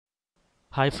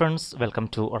Hi friends, welcome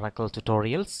to Oracle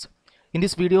Tutorials. In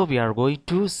this video we are going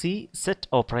to see set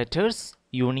operators,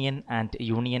 union and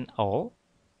union all.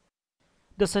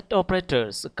 The set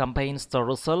operators combines the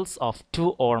results of two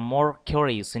or more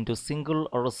queries into single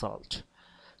result.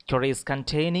 Queries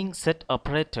containing set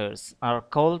operators are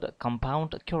called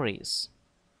compound queries.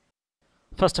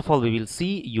 First of all, we will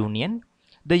see union.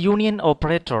 The union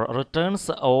operator returns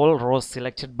all rows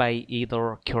selected by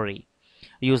either query.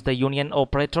 Use the union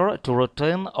operator to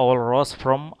return all rows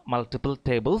from multiple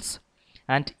tables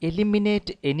and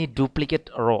eliminate any duplicate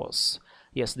rows.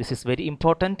 Yes, this is very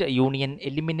important. Union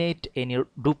eliminate any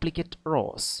duplicate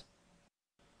rows.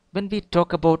 When we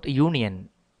talk about union,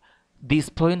 these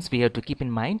points we have to keep in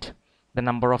mind. The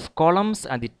number of columns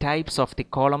and the types of the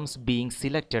columns being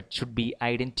selected should be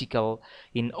identical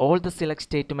in all the select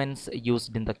statements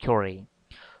used in the query.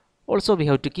 Also, we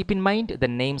have to keep in mind the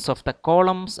names of the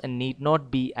columns need not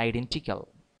be identical.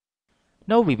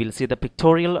 Now we will see the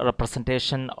pictorial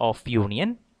representation of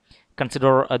union.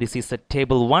 Consider this is a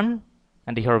table 1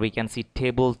 and here we can see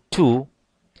table 2,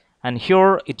 and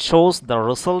here it shows the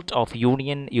result of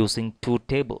union using two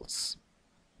tables.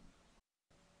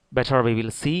 Better we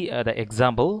will see the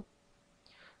example.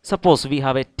 Suppose we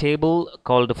have a table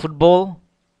called football,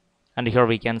 and here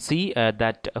we can see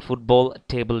that football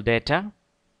table data.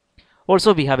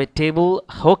 Also we have a table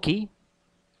hockey,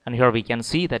 and here we can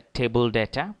see that table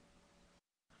data.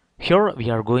 Here we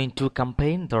are going to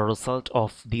combine the result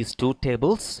of these two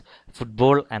tables,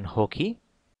 football and hockey.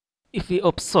 If we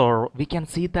observe, we can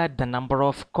see that the number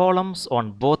of columns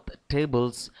on both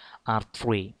tables are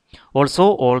 3. Also,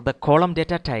 all the column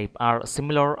data type are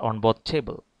similar on both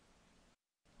tables.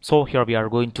 So here we are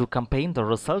going to combine the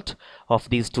result of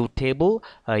these two tables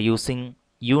using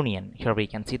union. Here we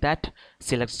can see that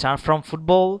select star from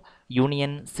football,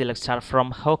 union select star from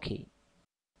hockey.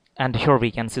 And here we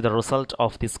can see the result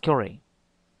of this query.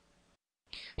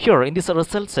 Here in this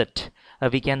result set,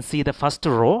 we can see the first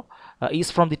row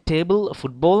is from the table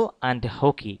football and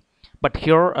hockey. But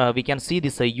here we can see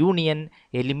this union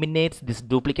eliminates these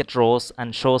duplicate rows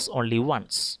and shows only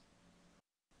once.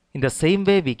 In the same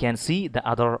way, we can see the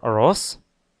other rows.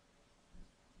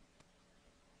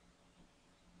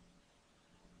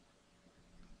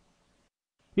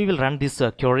 We will run this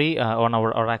query on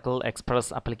our Oracle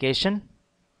Express application.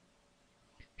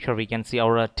 Here we can see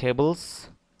our tables.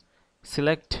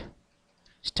 Select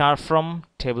star from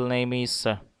table name is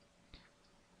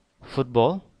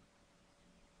football.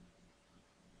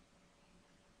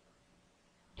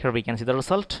 Here we can see the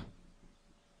result.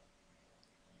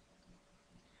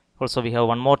 Also we have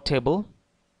one more table,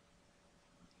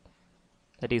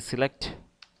 that is select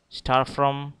star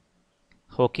from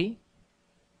hockey,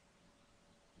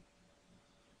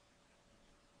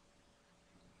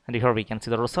 and here we can see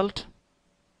the result.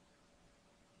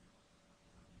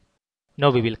 Now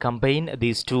we will combine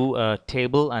these two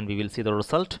table and we will see the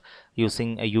result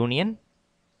using a union.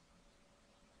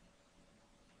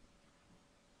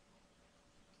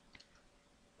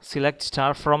 Select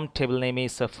star from table name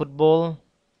is football,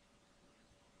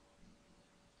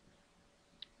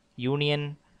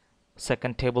 union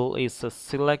second table is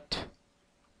select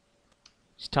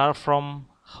star from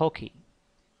hockey,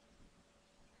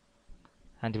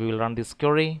 and we will run this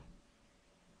query,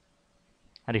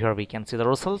 and here we can see the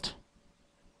result.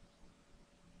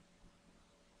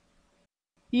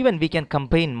 Even we can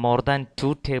combine more than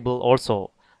two table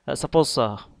also. Suppose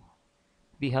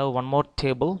we have one more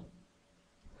table.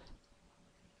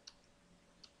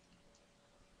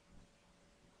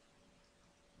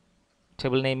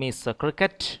 Table name is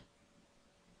cricket,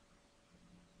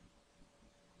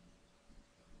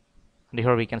 and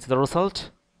here we can see the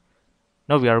result.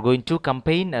 Now we are going to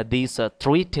combine these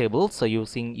three tables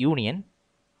using union.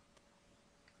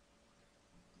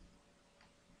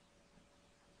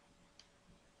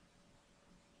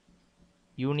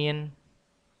 Union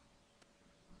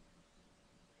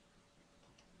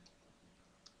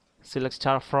select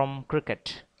star from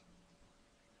cricket,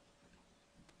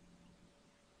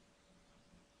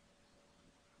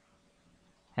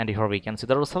 and here we can see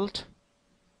the result.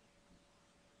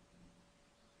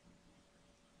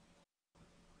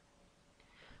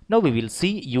 Now we will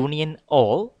see union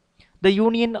all. The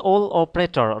union all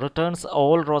operator returns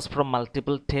all rows from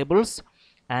multiple tables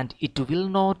and it will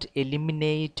not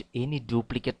eliminate any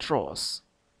duplicate rows.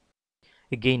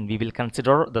 Again, we will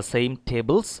consider the same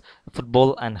tables,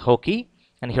 football and hockey,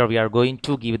 and here we are going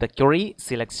to give the query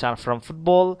select star from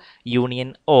football,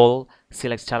 union all,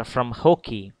 select star from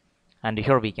hockey, and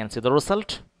here we can see the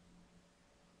result.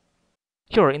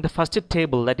 Here in the first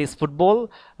table, that is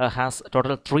football, has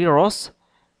total 3 rows.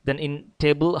 Then in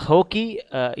table hockey,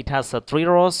 it has 3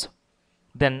 rows.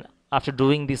 Then after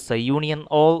doing this union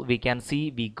all, we can see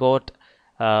we got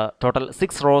total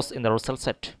 6 rows in the result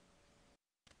set.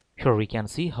 Here we can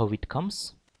see how it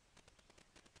comes.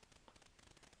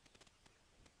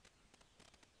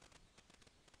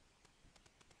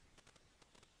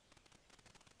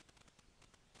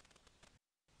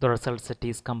 The result set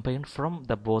is combined from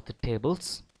the both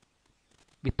tables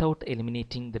without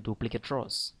eliminating the duplicate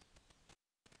rows.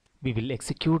 We will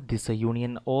execute this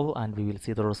union all and we will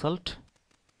see the result.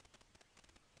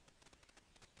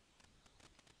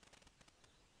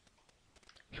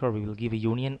 Here we will give a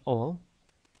union all.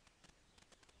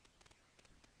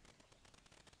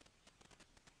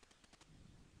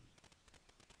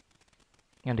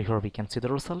 And here we can see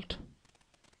the result.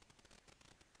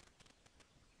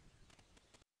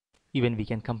 Even we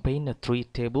can combine 3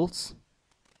 tables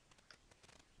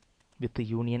with the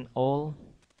union all.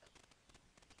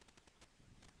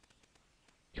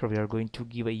 Here we are going to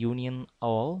give a union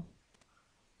all.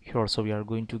 Here also we are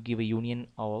going to give a union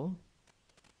all.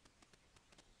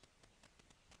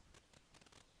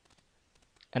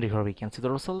 And here we can see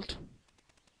the result.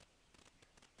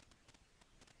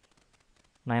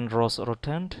 9 rows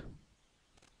returned.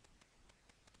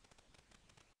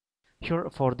 Here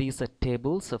for these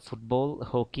tables, football,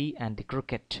 hockey and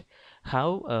cricket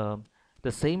have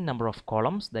the same number of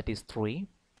columns, that is 3.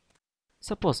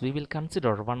 Suppose we will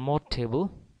consider one more table.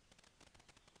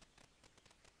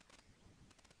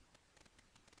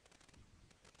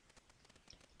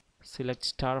 Select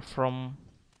star from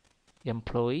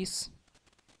employees,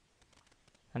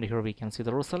 and here we can see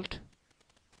the result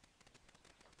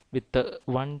with the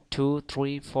 1, 2,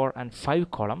 3, 4 and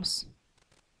 5 columns.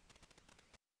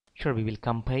 Here we will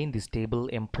combine this table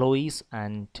employees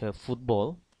and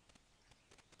football.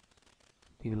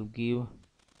 We will give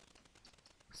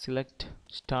select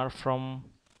star from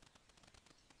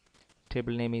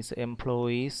table name is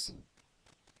employees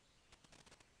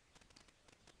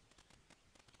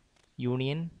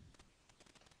union,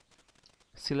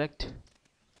 select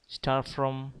star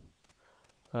from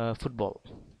football,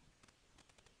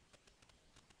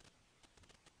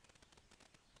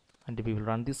 and we will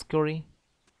run this query.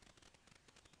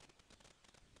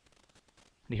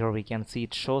 And here we can see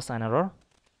it shows an error.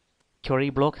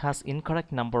 Query block has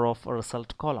incorrect number of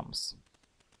result columns.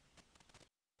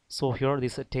 So here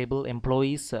this table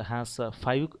employees has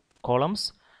 5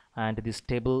 columns and this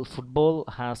table football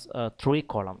has 3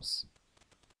 columns.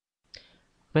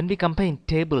 When we combine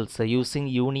tables using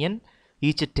union,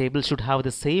 each table should have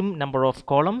the same number of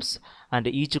columns and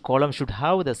each column should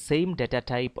have the same data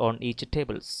type on each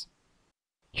tables.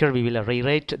 Here we will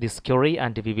rewrite this query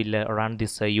and we will run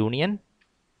this union.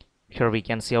 Here we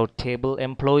can see our table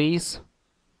employees.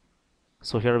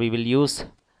 So here we will use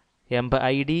emp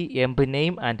id, emp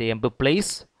name and emp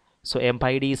place. So emp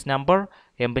id is number,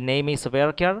 emp name is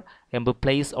varchar, emp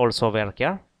place also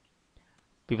varchar.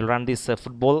 We will run this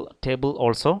football table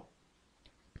also.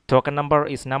 Token number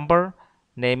is number,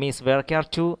 name is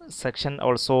varchar2, section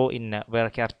also in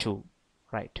varchar2,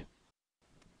 right?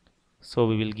 So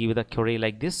we will give the query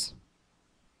like this.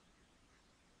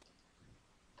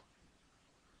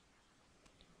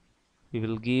 We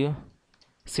will give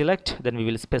select, then we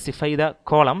will specify the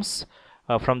columns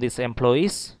from these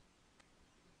employees,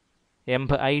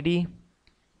 emp id,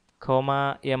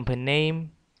 comma emp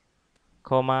name,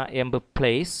 comma emp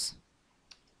place.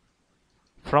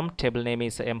 From table name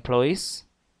is employees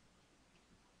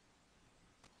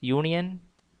union,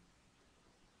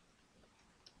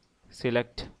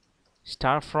 select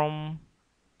star from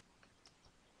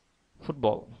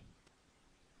football.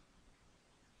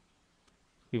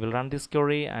 We will run this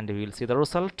query and we will see the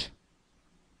result.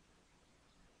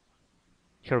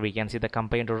 Here we can see the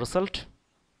combined result.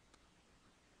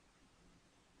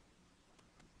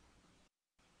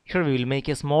 Here we will make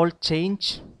a small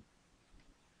change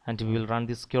and we will run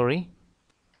this query.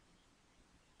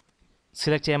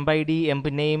 Select emp id, emp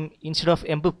name. Instead of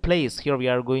emp place, here we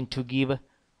are going to give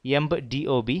emp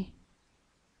dob.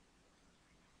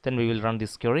 Then we will run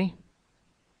this query.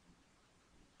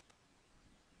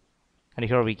 And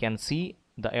here we can see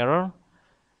the error.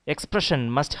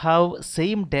 Expression must have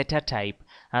same data type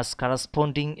as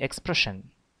corresponding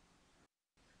expression.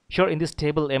 Here in this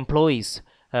table employees,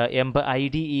 emp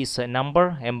id is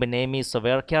number, emp name is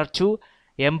varchar2,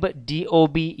 emp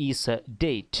dob is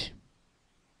date.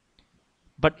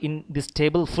 But in this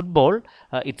table football,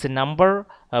 it's a number,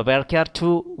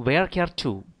 varchar2,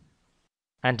 varchar2,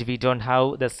 and we don't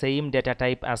have the same data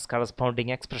type as corresponding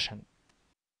expression.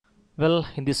 Well,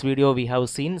 in this video we have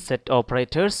seen set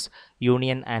operators,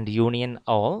 union and union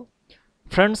all.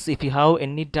 Friends, if you have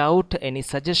any doubt, any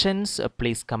suggestions,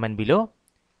 please comment below,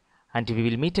 and we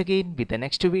will meet again with the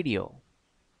next video.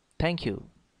 Thank you.